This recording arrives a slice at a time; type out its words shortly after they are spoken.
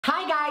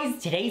Hi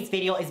guys, today's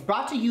video is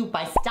brought to you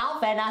by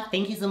SNAILS.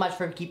 Thank you so much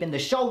for keeping the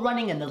show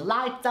running and the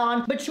lights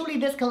on. But truly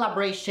this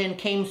collaboration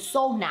came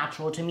so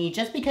natural to me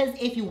just because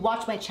if you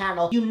watch my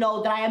channel, you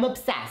know that I am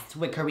obsessed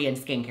with Korean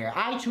skincare.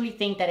 I truly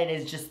think that it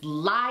is just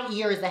light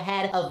years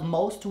ahead of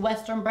most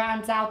Western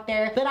brands out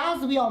there. But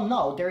as we all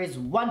know, there is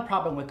one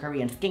problem with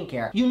Korean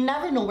skincare. You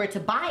never know where to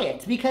buy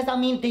it because I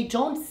mean, they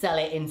don't sell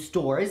it in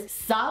stores.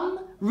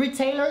 Some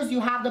retailers, you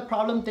have the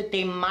problem that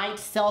they might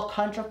sell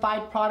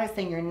counterfeit products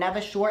and you're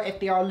never sure if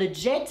they are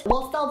legit.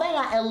 Well,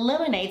 SNAILS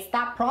eliminates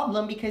that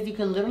problem because you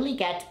can literally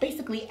get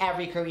basically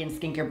every Korean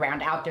skincare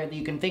brand out there that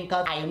you can think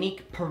of, iUnik,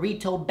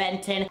 Perito,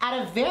 Benton,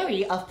 at a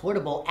very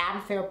affordable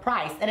and fair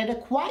price and at a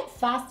quite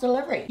fast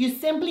delivery. You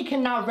simply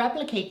cannot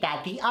replicate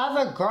that. The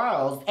other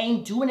girls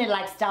ain't doing it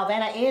like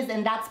SNAILS is,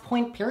 and that's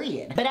point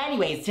period. But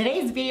anyways,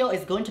 today's video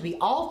is going to be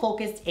all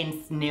focused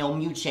in snail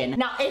mucin.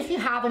 Now, if you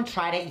haven't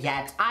tried it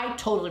yet, I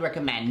totally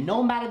recommend,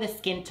 no matter the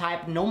skin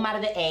type, no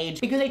matter the age,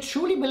 because I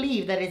truly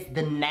believe that it's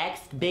the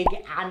next big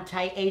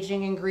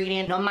anti-aging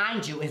ingredient. Now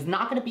mind you, it's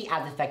not going to be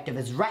as effective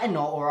as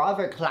retinol or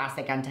other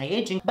classic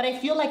anti-aging, but I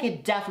feel like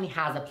it definitely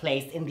has a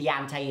place in the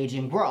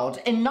anti-aging world.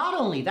 And not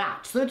only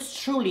that, so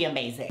it's truly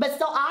amazing. But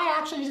so I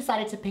actually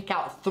decided to pick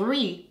out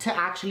 3 to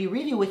actually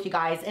review with you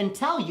guys and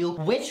tell you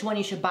which one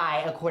you should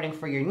buy according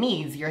for your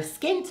needs, your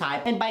skin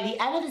type, and by the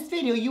end of this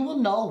video you will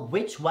know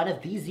which one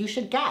of these you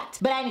should get.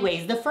 But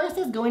anyways, the first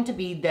is going to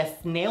be the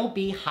Snail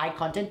Bee High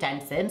Content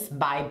Essence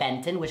by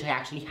Benton, which I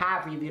actually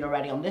have reviewed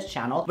already on this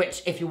channel,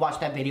 which if you watch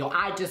that video,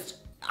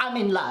 I'm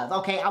in love,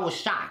 okay? I was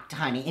shocked,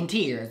 honey, in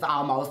tears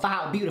almost, for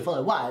how beautiful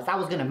it was. I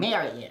was gonna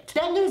marry it.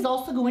 Then there's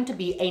also going to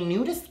be a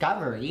new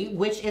discovery,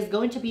 which is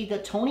going to be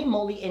the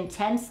Moly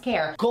Intense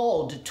Care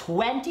Gold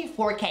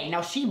 24K.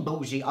 Now, she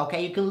bougie,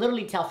 okay? You can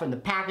literally tell from the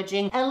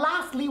packaging. And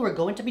lastly, we're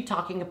going to be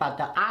talking about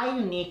the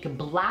iUnik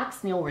Black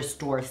Snail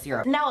Restore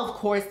Serum. Now, of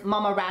course,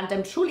 Mama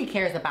Random truly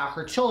cares about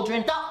her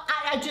children, so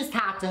I just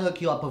had to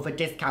hook you up with a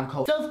discount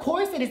code. So, of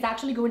course, it is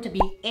actually going to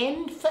be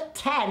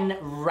INF10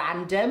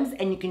 randoms,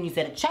 and you can use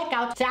it at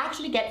checkout to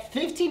actually get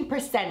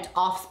 15%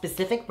 off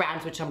specific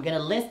brands, which I'm gonna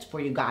list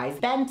for you guys.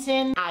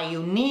 Benton,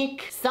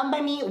 iUnik, Some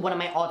by Me, one of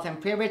my all-time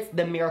favorites,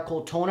 the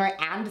Miracle Toner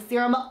and the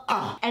Serum,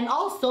 and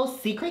also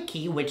Secret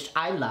Key, which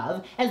I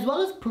love, as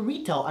well as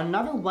Perito,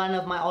 another one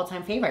of my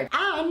all-time favorites.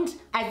 And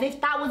as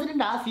if that wasn't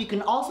enough, you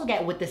can also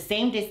get with the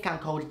same discount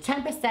code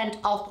 10%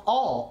 off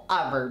all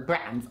other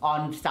brands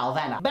on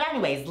SNAILS. But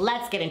anyways,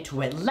 let's get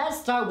into it. Let's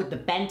start with the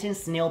Benton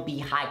Snail Bee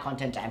High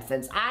Content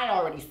Essence. I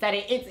already said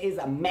it, it is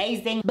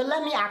amazing, but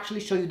let me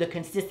actually show you the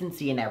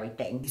consistency and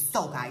everything.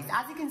 So guys,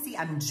 as you can see,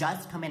 I'm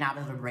just coming out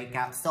of a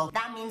breakout, so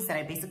that means that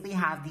I basically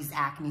have these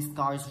acne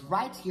scars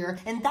right here,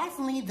 and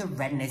definitely the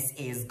redness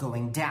is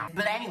going down.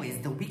 But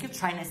anyways, the week of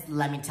dryness,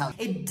 let me tell you,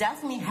 it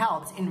definitely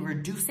helps in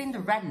reducing the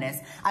redness.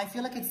 I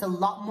feel like it's a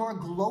lot more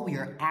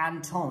glowier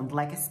and toned,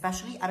 like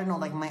especially, I don't know,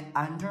 like my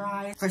under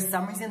eyes, for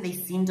some reason they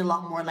seemed a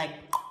lot more like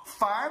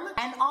firm.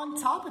 And on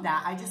top of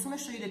that, I just want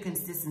to show you the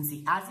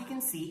consistency. As you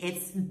can see,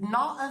 it's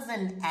not of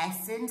an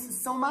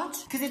essence so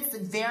much because it's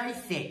very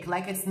thick,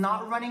 like it's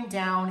not running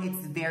down,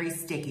 it's very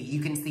sticky. You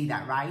can see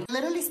that, right? It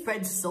literally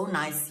spreads so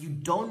nice, you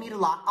don't need a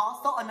lot.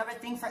 Also, another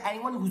thing for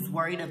anyone who's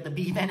worried of the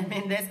bee venom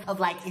in this, of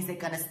like, is it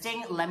gonna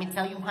sting? Let me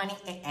tell you, honey,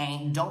 it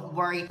ain't. Don't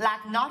worry.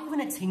 Like, not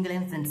even a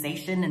tingling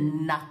sensation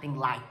and nothing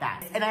like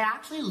that. And I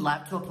actually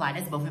love to apply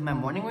this both in my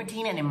morning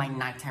routine and in my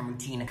nighttime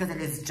routine because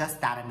it is just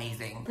that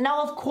amazing.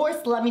 Now, of course,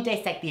 let me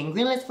dissect the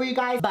ingredient list for you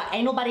guys, but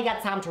ain't nobody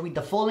got time to read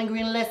the full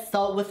ingredient list.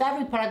 So with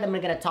every product that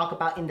I'm gonna talk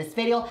about in this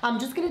video, I'm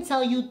just gonna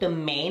tell you the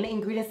main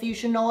ingredients that you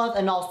should know of,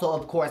 and also,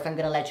 of course, I'm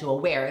gonna let you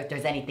aware if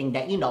there's anything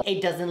that, you know,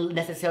 it doesn't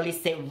necessarily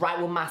sit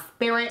right with my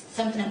spirit.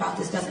 Something about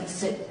this doesn't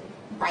sit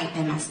right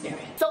in my spirit.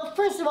 So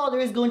first of all, there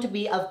is going to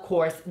be, of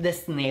course, the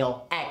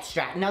snail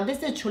extract. Now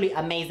this is truly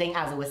amazing,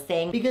 as I was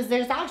saying, because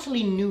there's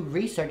actually new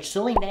research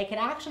showing that it can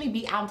actually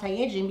be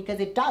anti-aging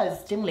because it does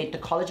stimulate the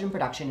collagen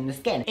production in the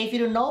skin. If you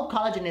don't know,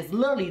 collagen is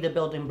literally the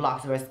building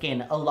blocks of our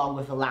skin along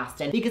with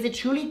elastin because it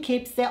truly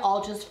keeps it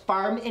all just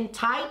firm and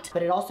tight,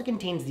 but it also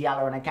contains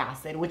hyaluronic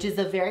acid, which is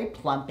a very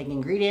plumping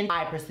ingredient.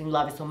 I personally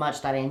love it so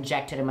much that I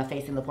inject it in my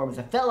face in the form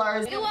of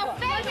fillers. You are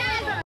fake.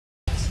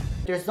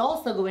 There's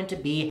also going to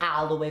be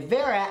aloe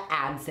vera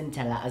and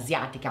centella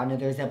asiatica. Now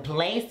there's a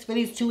place for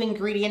these 2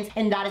 ingredients,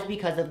 and that is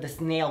because of the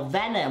snail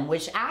venom,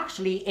 which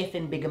actually, if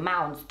in big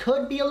amounts,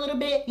 could be a little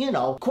bit, you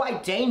know,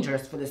 quite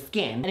dangerous for the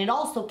skin. And it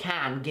also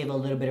can give a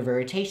little bit of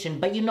irritation,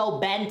 but you know,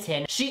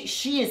 Benton,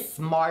 she is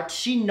smart.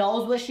 She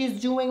knows what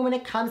she's doing when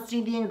it comes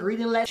to the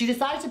ingredient list. She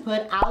decided to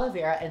put aloe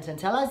vera and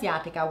centella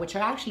asiatica, which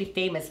are actually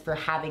famous for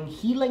having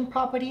healing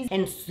properties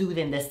and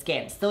soothing the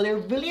skin. So they're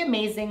really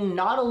amazing,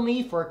 not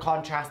only for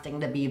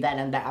contrasting the bee venom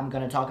venom that I'm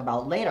gonna talk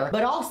about later.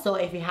 But also,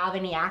 if you have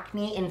any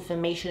acne,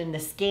 inflammation in the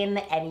skin,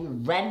 any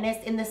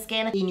redness in the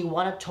skin, and you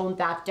want to tone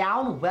that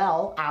down,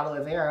 well,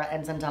 aloe vera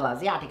and centella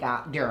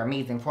asiatica, they're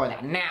amazing for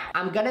that. Now,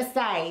 I'm gonna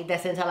say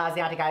that centella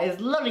asiatica is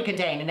literally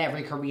contained in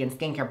every Korean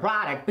skincare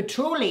product, but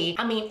truly,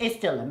 I mean, it's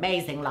still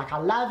amazing. Like, I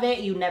love it.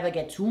 You never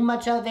get too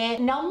much of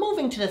it. Now,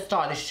 moving to the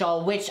star of the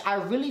show, which I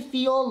really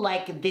feel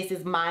like this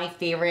is my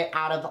favorite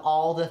out of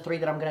all the three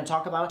that I'm gonna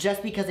talk about,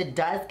 just because it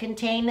does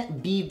contain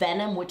bee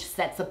venom, which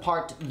sets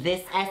apart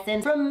this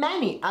essence from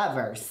many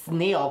other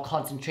snail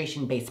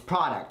concentration-based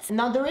products.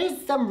 Now, there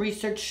is some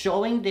research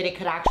showing that it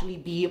could actually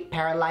be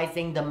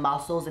paralyzing the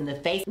muscles in the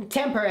face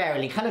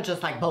temporarily, kind of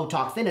just like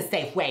Botox, in a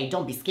safe way.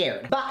 Don't be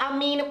scared. But I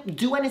mean,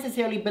 do I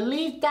necessarily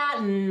believe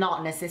that?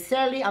 Not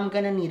necessarily. I'm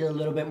gonna need a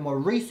little bit more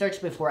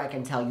research before I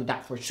can tell you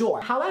that for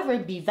sure. However,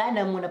 bee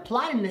venom, when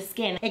applied in the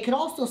skin, it could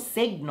also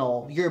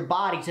signal your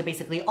body to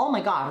basically, oh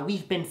my god,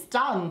 we've been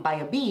stung by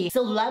a bee,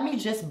 so let me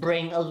just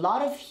bring a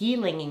lot of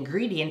healing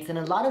ingredients and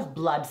a lot of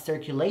blood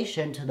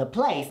circulation to the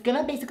place. It's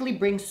gonna basically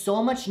bring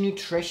so much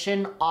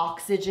nutrition,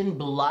 oxygen,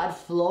 blood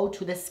flow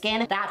to the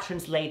skin that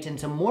translates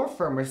into more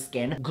firmer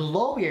skin,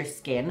 glowier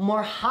skin,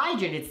 more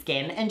hydrated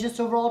skin, and just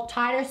overall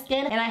tighter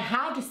skin. And I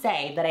have to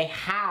say that I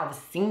have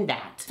seen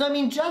that. So I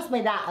mean, just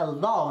by that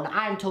alone,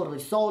 I'm totally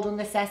sold on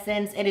this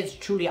essence. It is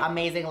truly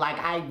amazing. Like,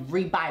 I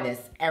rebuy this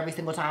every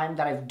single time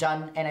that I've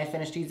done and I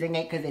finished using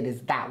it because it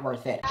is that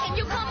worth it. Can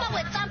you come up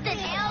with something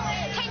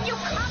else? Can you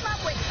come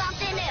up with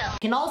something else?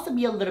 Can also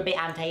be a little bit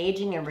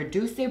anti-aging and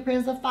reduce the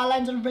appearance of fine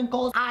lines and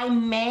wrinkles. I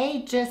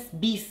may just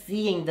be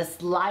seeing the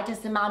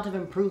slightest amount of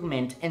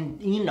improvement,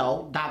 and you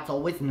know, that's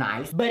always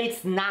nice, but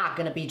it's not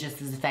gonna be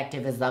just as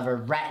effective as other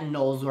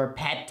retinols or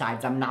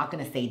peptides. I'm not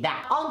gonna say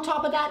that. On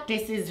top of that,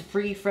 this is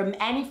free from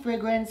any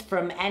fragrance,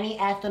 from any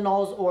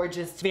ethanols, or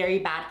just very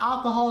bad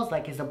alcohols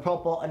like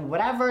isopropyl and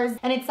whatever's,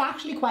 and it's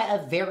actually quite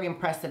a very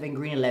impressive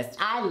ingredient list.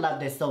 I love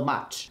this so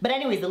much. But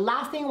anyways, the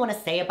last thing I want to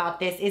say about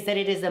this is that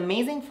it is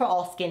amazing for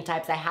all skin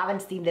types. I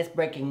haven't seen this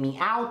breaking me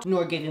out,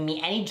 nor giving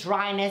me any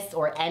dryness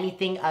or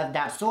anything of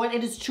that sort.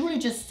 It is truly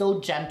just so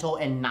gentle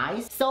and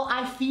nice. So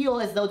I feel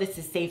as though this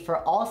is safe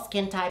for all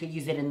skin types. You could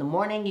use it in the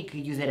morning, you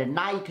could use it at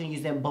night, you can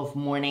use it both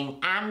morning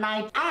and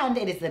night, and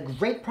it is a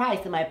great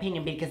price in my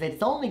opinion because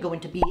it's only going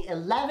to be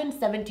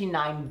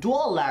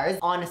 $11.79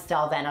 on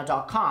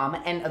StyleVanna.com,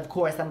 and of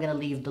course I'm gonna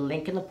leave the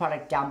link in the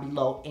product down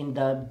below in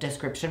the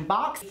description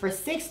box. For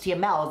 60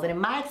 ml, and in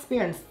my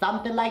experience,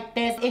 something like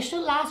this, it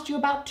should last you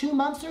about 2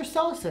 months or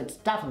so, so it's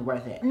definitely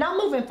worth it. Now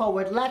moving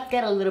forward, let's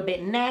get a little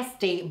bit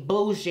nasty,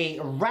 bougie,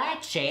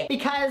 ratchet,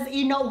 because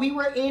you know, we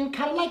were in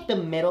kind of like the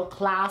middle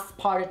class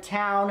part of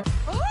town.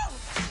 Ooh,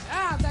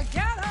 the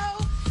ghetto.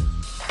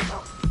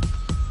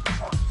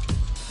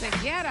 The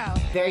ghetto.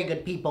 Very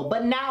good people,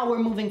 but now we're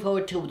moving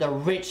forward to the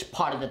rich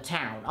part of the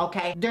town,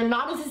 okay? They're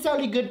not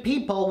necessarily good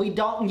people. We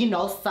don't, you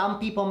know, some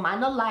people might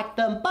not like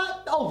them,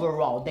 but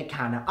overall they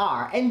kind of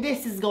are. And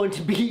this is going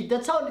to be the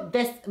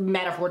this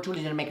metaphor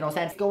truly didn't make no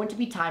sense. It's going to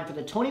be time for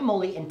the Tony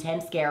Moly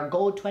Intense Care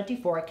Gold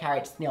 24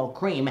 Karat Snail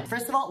Cream.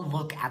 First of all,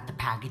 look at the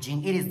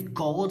packaging. It is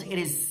gold. It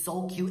is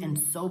so cute and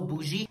so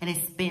bougie, and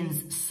it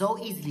spins so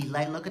easily.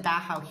 Like, look at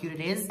that, how cute it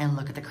is, and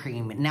look at the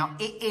cream. Now,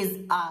 it is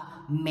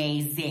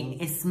amazing.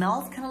 It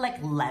smells kind of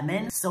like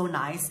lemon, so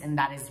nice, and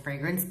that is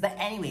fragrance. But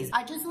anyways,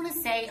 I just want to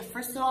say,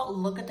 first of all,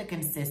 look at the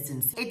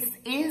consistency. It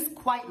is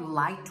quite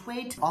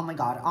lightweight. Oh my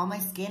god, on my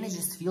skin it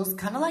just feels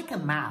kind of like a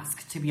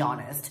mask, to be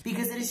honest,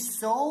 because it is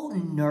so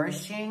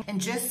nourishing and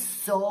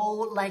just so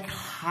like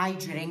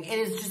hydrating. It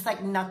is just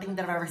like nothing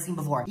that I've ever seen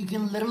before. You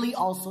can literally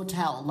also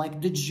tell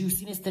like the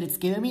juiciness that it's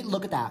giving me.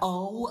 Look at that.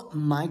 Oh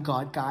my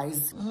god,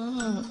 guys.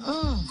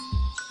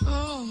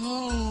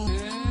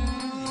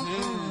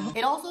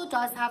 It also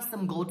does have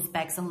some gold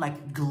specks and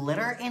like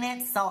glitter in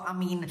it, so I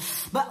mean,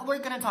 but we're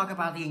gonna talk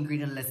about the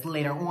ingredient list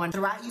later on.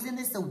 Throughout using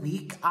this a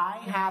week, I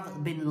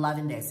have been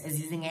loving this.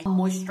 Is using a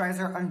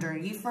moisturizer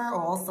underneath or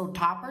also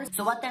toppers.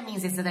 So what that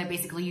means is that I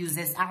basically use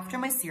this after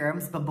my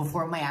serums, but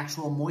before my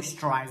actual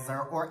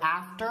moisturizer, or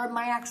after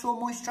my actual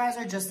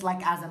moisturizer, just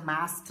like as a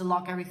mask to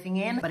lock everything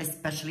in, but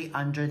especially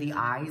under the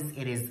eyes.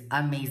 It is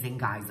amazing,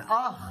 guys.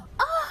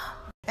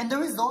 And the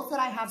results that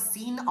I have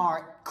seen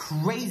are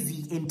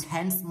crazy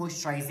intense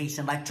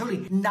moisturization, like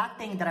truly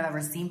nothing that I've ever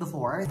seen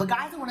before. But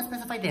guys, I want to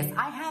specify this.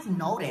 I have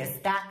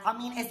noticed that, I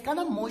mean, it's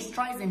gonna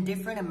moisturize in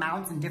different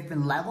amounts and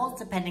different levels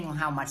depending on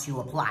how much you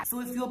apply. So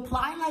if you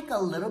apply like a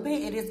little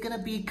bit, it is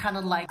gonna be kind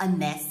of like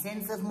an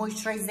essence of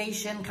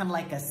moisturization, kind of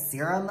like a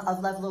serum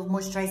of level of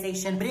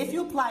moisturization. But if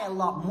you apply a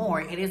lot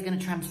more, it is gonna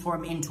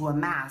transform into a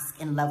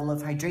mask in level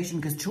of hydration,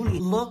 because truly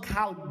look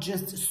how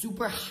just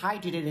super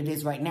hydrated it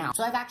is right now.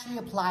 So I've actually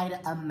applied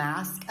a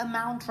mask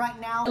amount right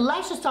now.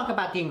 Let's just talk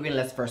about the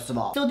ingredient list first of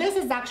all. So this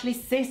is actually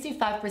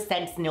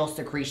 65% snail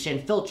secretion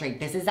filtrate.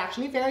 This is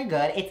actually very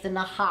good. It's in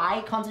a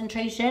high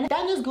concentration.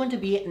 Then there's going to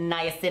be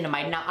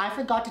niacinamide. Now I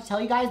forgot to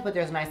tell you guys, but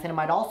there's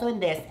niacinamide also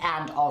in this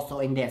and also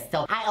in this.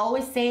 So I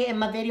always say in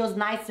my videos,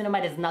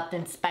 niacinamide is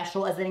nothing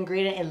special as an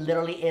ingredient. It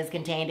literally is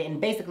contained in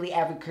basically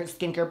every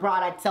skincare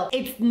product. So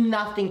it's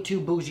nothing too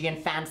bougie and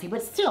fancy,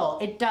 but still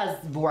it does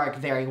work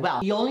very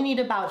well. You only need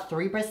about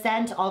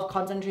 3% of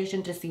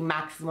concentration to see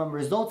maximum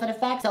results and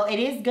effects. So it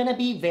is gonna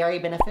be very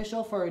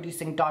beneficial for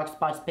reducing dark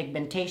spots,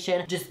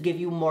 pigmentation, just give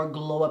you more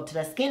glow up to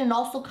the skin and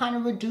also kind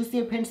of reduce the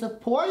appearance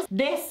of pores.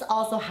 This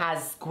also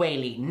has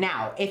squalene.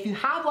 Now, if you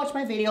have watched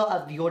my video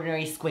of the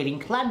Ordinary Squalene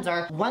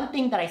Cleanser, one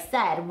thing that I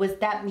said was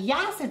that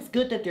yes, it's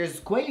good that there's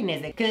squalene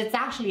in it because it's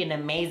actually an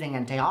amazing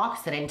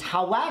antioxidant.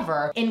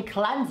 However, in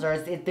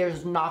cleansers,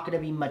 there's not gonna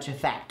be much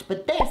effect.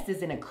 But this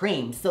is in a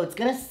cream, so it's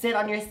gonna sit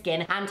on your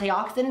skin.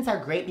 Antioxidants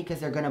are great because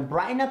they're gonna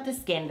brighten up the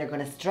skin, they're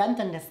gonna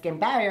strengthen the skin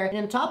barrier, and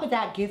on top of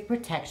that, give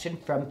protection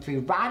from free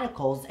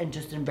radicals and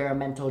just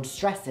environmental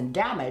stress and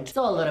damage.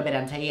 So a little bit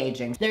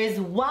anti-aging. There is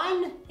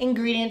one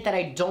ingredient that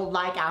I don't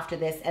like after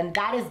this, and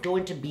that is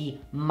going to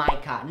be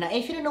mica. Now,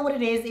 if you don't know what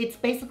it is, it's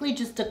basically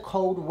just a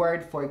code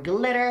word for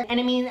glitter. And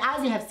I mean,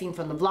 as you have seen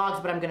from the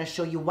vlogs, but I'm gonna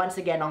show you once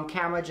again on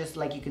camera, just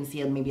like you can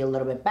see it maybe a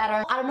little bit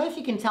better. I don't know if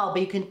you can tell,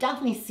 but you can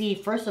definitely see,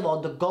 first of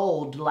all, the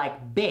gold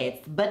like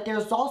bits, but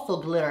there's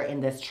also glitter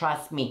in this,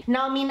 trust me.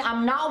 Now, I mean,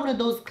 I'm not one of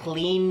those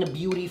clean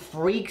beauty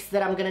freaks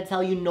that I'm gonna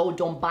tell you, no,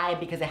 don't buy it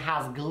because it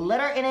has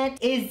glitter in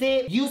it. Is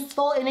it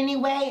useful in any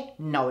way?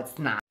 No, it's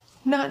not.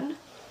 None.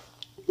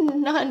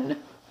 None.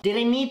 Did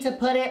they need to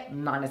put it?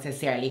 Not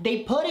necessarily.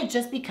 They put it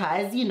just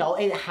because, you know,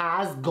 it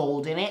has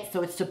gold in it,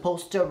 so it's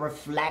supposed to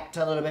reflect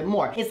a little bit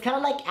more. It's kind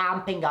of like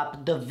amping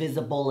up the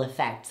visible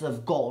effects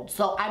of gold.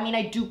 So, I mean,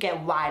 I do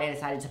get why they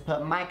decided to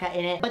put mica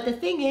in it. But the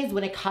thing is,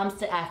 when it comes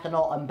to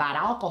ethanol and bad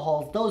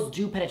alcohols, those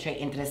do penetrate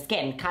into the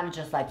skin, kind of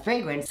just like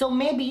fragrance. So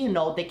maybe, you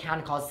know, they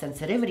can cause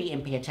sensitivity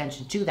and pay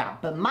attention to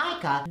that. But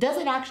mica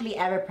doesn't actually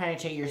ever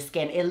penetrate your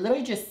skin. It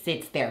literally just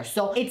sits there.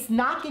 So it's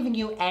not giving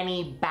you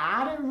any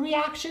bad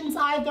reactions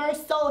either.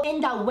 So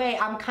in that way,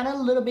 I'm kind of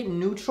a little bit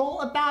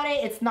neutral about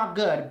it. It's not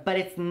good, but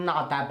it's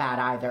not that bad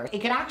either. It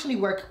can actually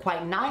work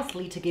quite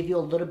nicely to give you a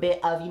little bit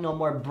of, you know,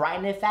 more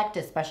brighten effect,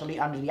 especially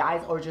under the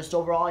eyes or just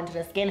overall into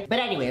the skin. But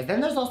anyways,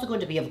 then there's also going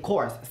to be, of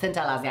course,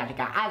 Centella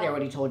Asiatica. As I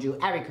already told you,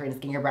 every Korean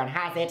skincare brand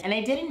has it. And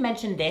I didn't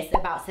mention this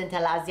about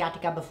Centella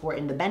Asiatica before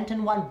in the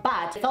Benton one,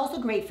 but it's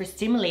also great for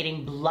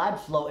stimulating blood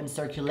flow and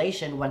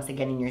circulation once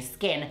again in your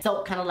skin.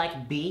 So kind of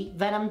like bee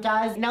venom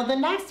does. Now, the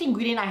next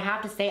ingredient I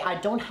have to say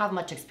I don't have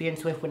much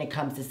experience with when it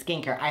comes to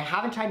skincare. I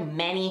haven't tried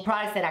many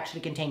products that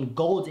actually contain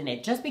gold in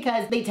it just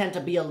because they tend to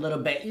be a little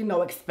bit, you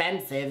know,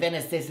 expensive and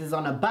this is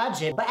on a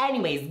budget. But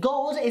anyways,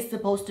 gold is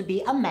supposed to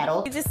be a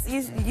metal.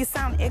 You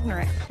sound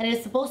ignorant. And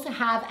it's supposed to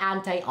have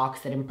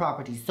antioxidant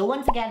properties. So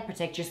once again,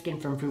 protect your skin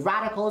from free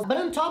radicals. But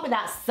on top of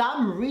that,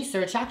 some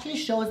research actually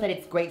shows that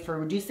it's great for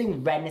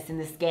reducing redness in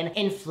the skin,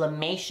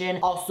 inflammation,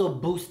 also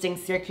boosting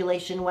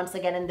circulation once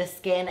again in the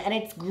skin. And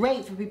it's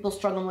great for people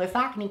struggling with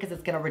acne because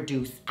it's gonna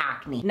reduce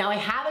acne. Now, I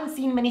haven't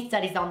seen many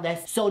studies on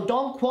this, so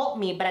don't quote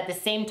me, but at the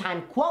same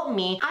time, quote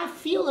me. I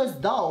feel as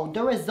though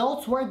the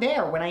results were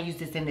there when I used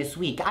this in this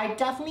week. I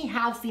definitely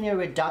have seen a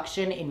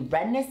reduction in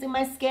redness in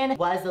my skin. It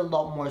was a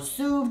lot more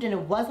soothed and it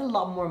was a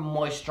lot more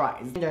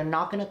moisturized. They're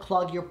not gonna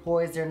clog your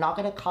pores. They're not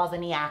gonna cause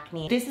any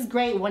acne. This is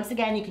great. Once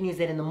again, you can use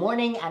it in the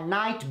morning, at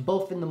night,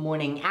 both in the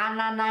morning and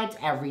at night,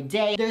 every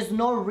day. There's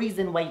no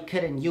reason why you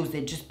couldn't use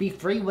it. Just be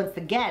free once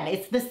again.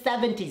 It's the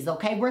 70s,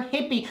 okay? We're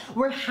hippie.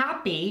 We're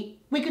happy.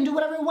 We can do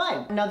whatever we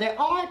want. Now, there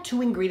are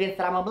two ingredients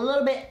that I'm a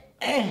little bit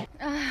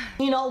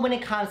you know, when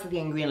it comes to the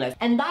ingredient list.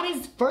 And that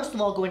is, first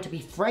of all, going to be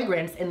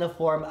fragrance in the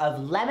form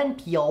of lemon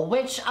peel,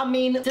 which, I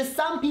mean, to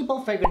some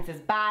people, fragrance is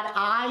bad.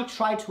 I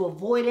try to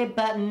avoid it,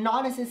 but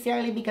not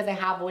necessarily because I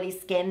have oily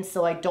skin,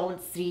 so I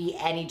don't see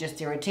any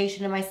just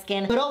irritation in my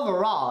skin. But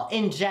overall,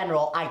 in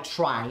general, I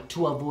try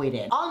to avoid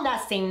it. On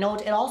that same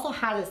note, it also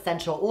has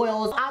essential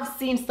oils. I've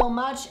seen so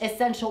much,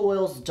 essential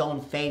oils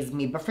don't faze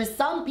me, but for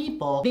some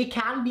people, they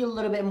can be a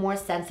little bit more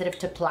sensitive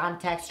to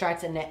plant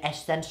extracts and the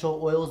essential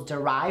oils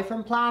derived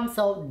from plants,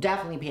 so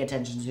definitely pay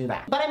attention to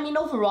that. But I mean,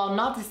 overall,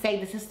 not to say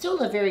this is still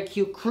a very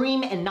cute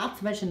cream, and not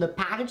to mention the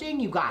packaging,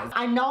 you guys.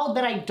 I know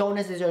that I don't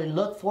necessarily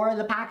look for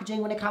the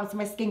packaging when it comes to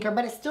my skincare,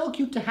 but it's still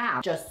cute to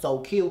have. Just so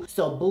cute,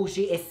 so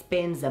bougie. It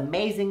spins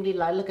amazingly.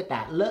 Like, look at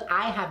that. Look,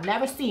 I have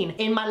never seen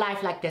in my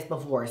life like this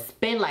before.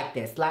 Spin like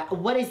this. Like,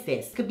 what is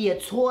this? Could be a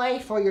toy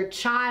for your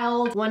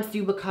child once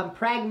you become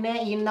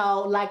pregnant, you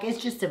know, like,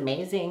 it's just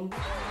amazing.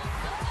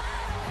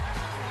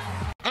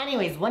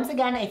 anyways, once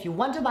again, if you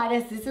want to buy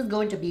this, this is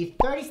going to be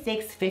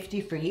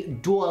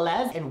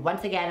 $36.53. And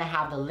once again, I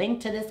have the link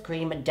to this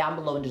cream down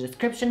below in the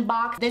description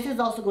box. This is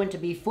also going to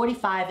be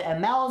 45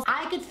 ml.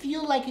 I could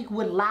feel like it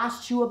would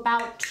last you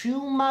about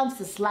 2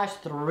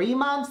 months/3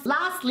 months.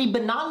 Lastly,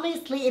 but not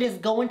leastly, it is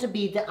going to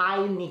be the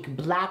iUnik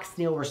Black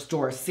Snail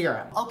Restore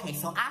Serum. Okay,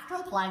 so after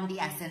applying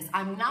the essence,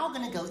 I'm now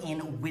gonna go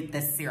in with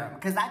the serum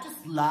because I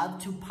just love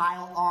to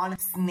pile on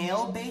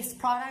snail-based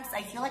products.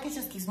 I feel like it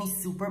just gives me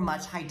super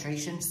much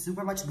hydration,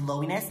 super much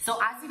glowiness. So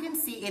as you can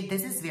see,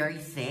 this is very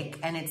thick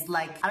and it's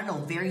like, I don't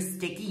know, very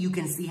sticky. You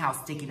can see how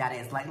sticky that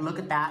is. Like, look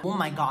at that. Oh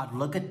my God,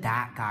 look at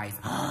that, guys.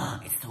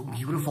 It's so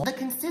beautiful. The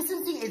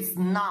consistency is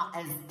not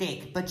as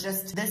thick, but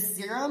just the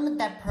serum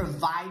that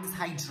provides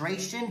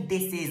hydration,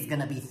 this is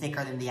gonna be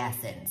thicker than the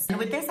essence. And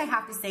with this, I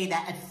have to say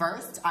that at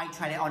first, I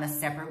tried it on a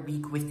separate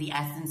week with the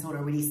essence so to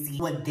really see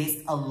what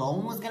this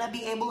alone was gonna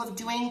be able of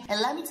doing.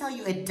 And let me tell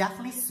you, it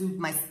definitely soothed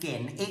my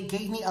skin. It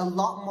gave me a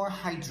lot more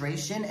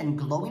hydration and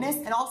glowiness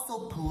and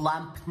also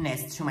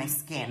plumpness to my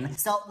skin.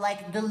 So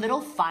like the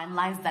little fine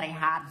lines that I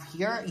have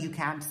here, you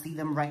can't see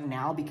them right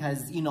now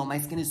because, you know, my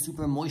skin is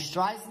super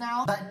moisturized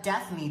now, but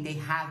definitely they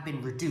have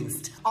been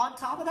reduced. On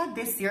top of that,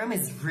 this serum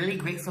is really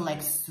great for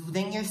like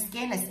soothing your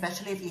skin,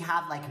 especially if you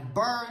have like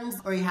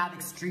burns or you have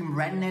extreme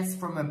redness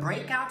from a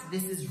breakout.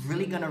 This is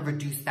really gonna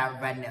reduce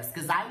that redness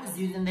because I was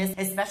using this,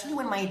 especially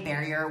when my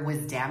barrier was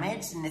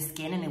damaged in the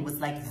skin and it was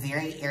like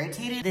very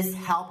irritated. This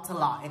helped a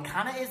lot. It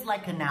kind of is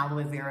like an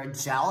aloe vera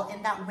gel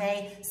in that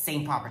way,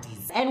 same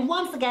properties. And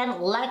once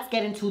again, let's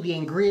get into the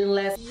ingredient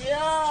list.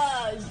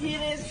 Yeah,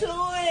 get into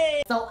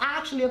it. So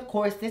actually, of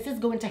course, this is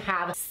going to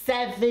have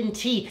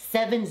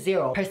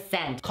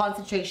 70%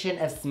 concentration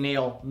of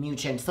snail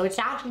mucin. So it's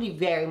actually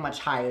very much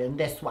higher than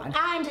this one.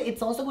 And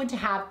it's also going to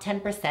have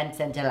 10%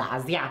 Centella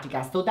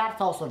asiatica. So that's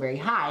also very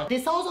high.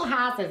 This also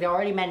has, as I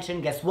already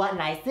mentioned, guess what?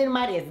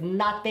 Niacinamide is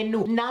nothing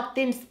new,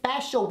 nothing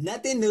special.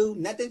 Nothing new,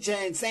 nothing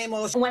changed, same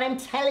old. When I'm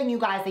telling you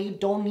guys that you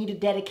don't need a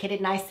dedicated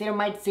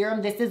niacinamide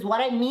serum, this is what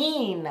I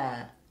mean.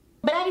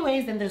 But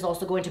anyways, then there's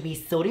also going to be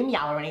sodium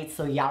hyaluronate,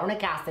 so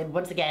hyaluronic acid,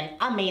 once again,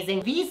 amazing.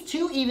 These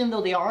two, even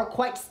though they are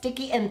quite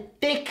sticky and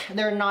thick,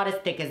 they're not as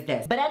thick as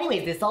this. But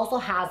anyways, this also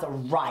has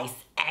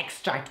rice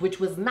extract, which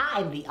was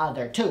not in the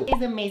other two.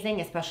 It's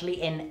amazing,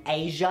 especially in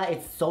Asia.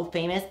 It's so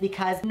famous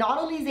because not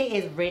only is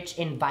it rich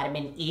in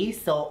vitamin E,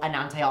 so an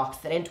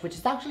antioxidant, which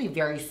is actually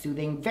very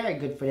soothing, very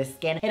good for the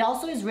skin. It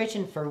also is rich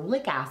in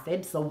ferulic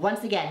acid, so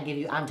once again, give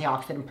you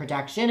antioxidant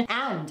protection.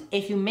 And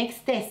if you mix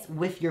this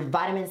with your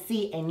vitamin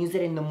C and use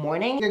it in the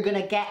morning, you're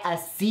gonna get a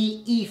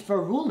CE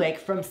ferulic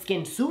from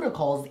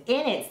SkinCeuticals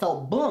in it.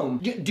 So boom.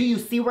 Do you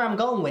see where I'm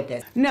going with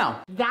this? No.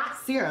 That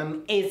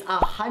serum is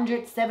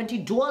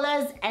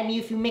 $170, and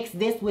if you mix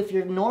this with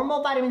your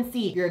normal vitamin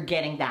C, you're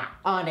getting that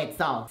on its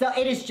own. So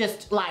it is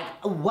just like,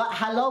 what?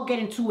 Hello, get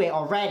into it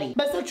already.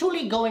 But so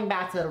truly going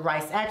back to the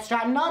rice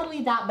extract, not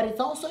only that, but it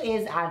also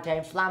is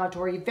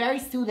anti-inflammatory, very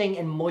soothing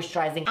and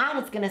moisturizing, and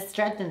it's gonna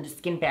strengthen the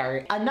skin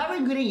barrier. Another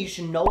ingredient you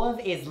should know of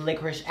is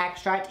licorice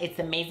extract. It's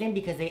amazing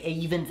because it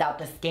evens out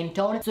the skin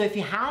tone. So if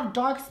you have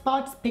dark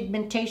spots,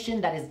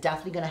 pigmentation, that is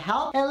definitely gonna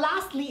help. And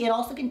lastly, it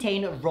also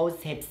contains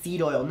rosehip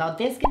seed oil. Now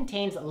this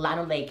contains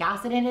linoleic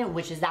acid in it,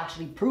 which is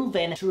actually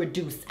proven to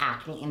reduce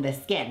acne in the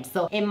skin.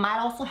 So it might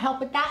also help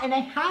with that. And I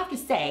have to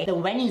say that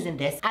when using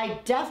this, I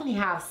definitely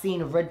have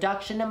seen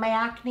reduction in my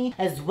acne,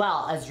 as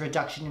well as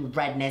reduction in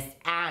redness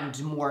and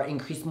more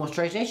increased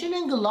moisturization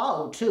and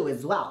glow too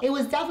as well. It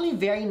was definitely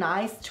very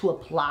nice to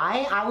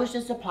apply. I was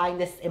just applying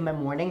this in my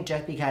morning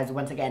just because,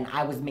 once again,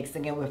 I was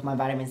mixing it with my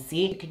vitamin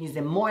C. You can use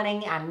it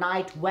morning and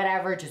night,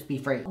 whatever, just be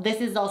free. This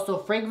is also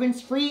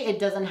fragrance free. It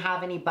doesn't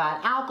have any bad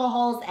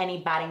alcohols, any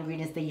bad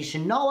ingredients that you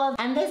should know of.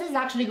 And this is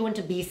actually going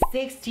to be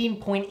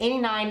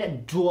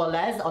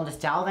 $16.89 on the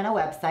Style Vena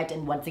website.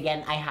 And once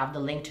again, I have the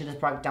link to this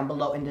product down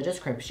below in the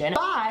description.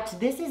 But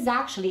this is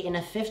actually in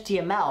a 50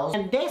 ml.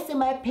 And this, in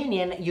my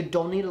opinion, you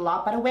don't need a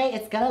lot. By the way,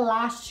 it's gonna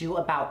last you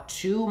about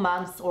 2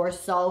 months or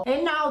so.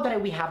 And now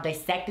that we have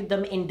dissected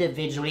them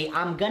individually,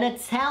 I'm gonna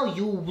tell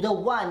you the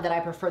one that I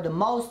prefer the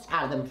most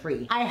out of them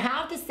three. I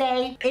have to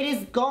say, it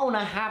is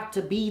gonna have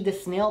to be the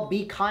Snail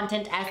B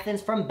Content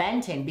Essence from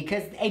Benton,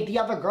 because the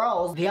other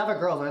girls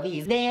are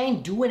these, they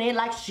ain't doing it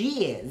like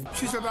she is.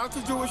 She's about to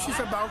do what she's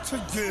about to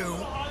do,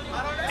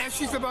 and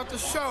she's about to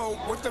show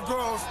what the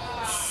girls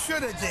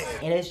should have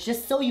did. It is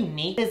just so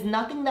unique. There's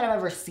nothing that I've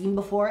ever seen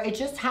before. It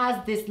just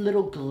has this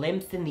little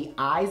glimpse in the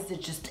eyes.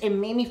 It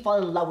made me fall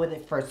in love with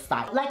it first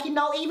sight. Like, you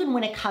know, even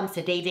when it comes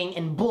to dating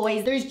and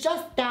boys, there's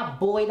just that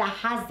boy that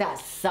has that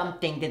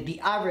something that the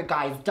other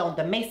guys don't,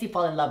 that makes you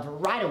fall in love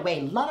right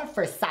away. Love at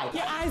first sight.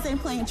 Your eyes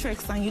ain't playing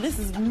tricks on you. This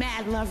is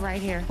mad love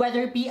right here.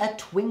 Whether it be a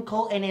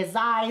twinkle in his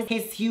eyes,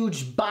 his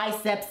huge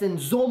biceps and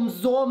zoom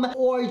zoom,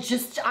 or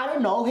just, I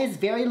don't know, his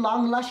very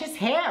long luscious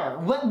hair,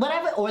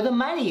 whatever, or the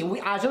money,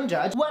 I don't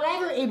judge,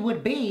 whatever it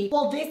would be,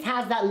 well, this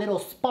has that little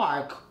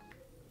spark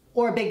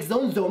or big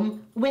zoom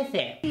zoom with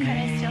it. Can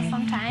I steal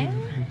some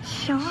time?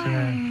 Sure.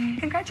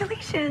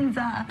 Congratulations.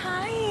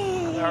 Hi.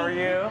 How are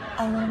you?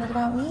 A little bit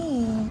about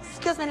me.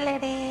 Excuse me,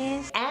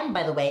 ladies. And And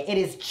by the way, it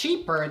is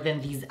cheaper than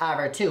these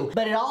other two,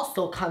 but it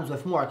also comes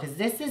with more because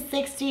this is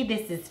 60,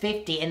 this is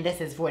 50, and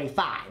this is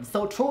 45.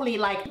 So truly,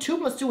 like 2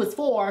 plus 2 is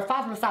 4,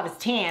 5 plus 5 is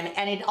 10,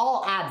 and it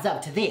all adds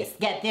up to this.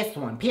 Get this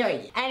one,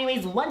 period.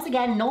 Anyways, once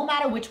again, no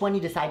matter which one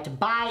you decide to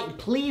buy,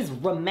 please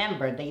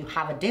remember that you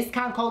have a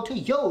discount code to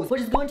use,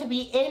 which is going to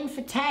be in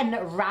for 10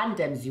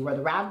 randoms. You are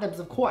the randoms,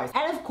 of course.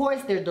 And of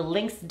course, there's the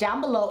links down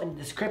below in the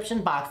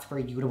description box for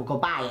you to go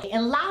buy it.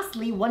 And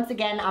lastly, once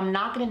again, I'm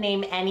not gonna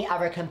name any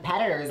other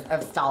competitors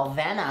of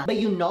Stalvena, but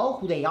you know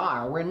who they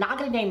are. We're not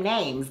gonna name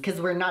names because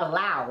we're not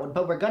allowed,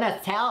 but we're gonna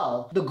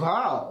tell the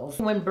girls.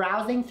 When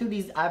browsing through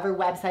these other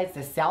websites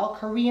that sell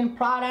Korean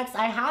products,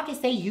 I have to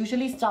say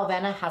usually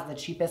Stalvena has the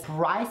cheapest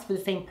price for the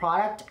same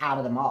product out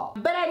of them all.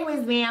 But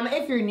anyways, ma'am,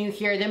 if you're new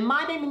here, then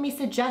might make me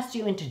suggest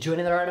you into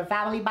joining the Random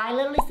family by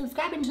literally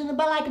subscribing to the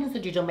bell icon so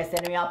you don't miss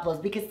any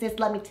uploads, because sis,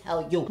 let me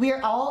tell you, we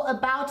are all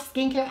about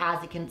skincare,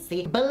 as you can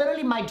see, but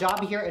literally my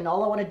job here and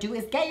all I want to do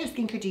is get your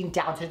skincare routine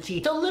down to the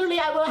T. So literally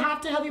I will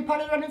have to help you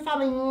part of the Random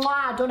family.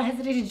 Mwah! Don't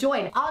hesitate to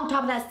join. On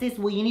top of that, sis,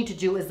 what you need to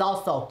do is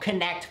also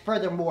connect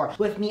furthermore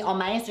with me on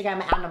my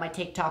Instagram and on my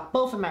TikTok,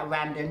 both of my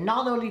Random.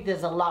 Not only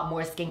there's a lot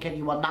more skincare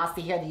you will not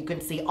see here that you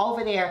can see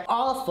over there.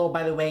 Also,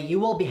 by the way, you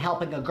will be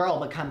helping a girl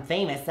become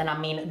famous, and I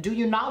mean, do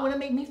you not want to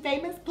make me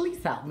famous?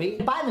 Please help me.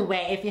 By the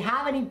way, if you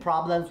have any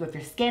problems with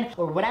your skin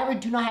or whatever,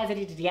 do not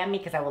hesitate to DM me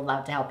because I would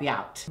love to help you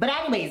out. But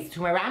anyways,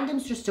 to my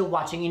randoms who are still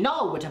watching, you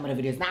know what time of the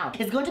video is now.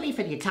 It's going to be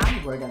for the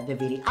Italian word of the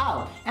video.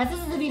 And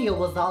since the video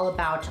was all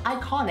about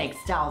iconic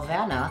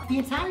Stalvena, the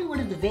Italian word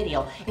of the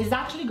video is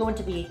actually going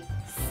to be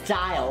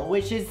style,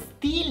 which is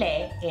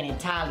stile in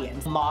Italian.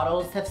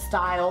 Models have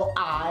style,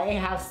 I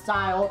have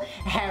style,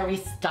 Harry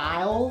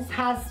Styles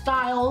has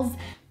styles,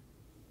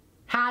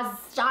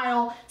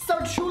 so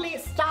truly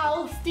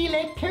style,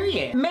 stile,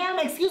 period. Ma'am,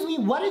 excuse me,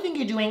 what do you think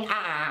you're doing?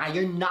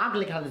 You're not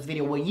gonna click on this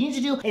video. What you need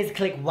to do is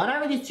click one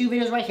out of these two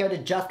videos right here.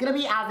 They're just gonna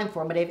be as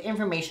informative,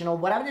 informational,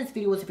 whatever this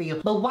video is for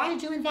you. But while you're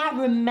doing that,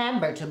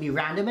 remember to be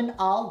random and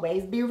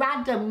always be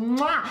random.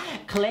 Mwah!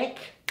 Click.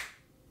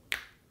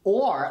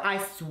 Or I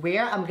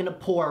swear I'm gonna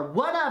pour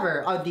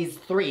whatever of these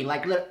three,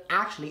 like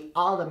actually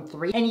all of them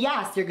three. And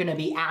yes, you're gonna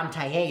be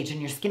anti-age and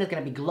your skin is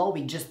gonna be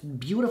glowy, just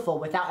beautiful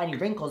without any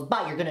wrinkles,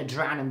 but you're gonna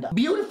drown in them.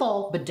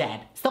 Beautiful, but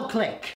dead. So click.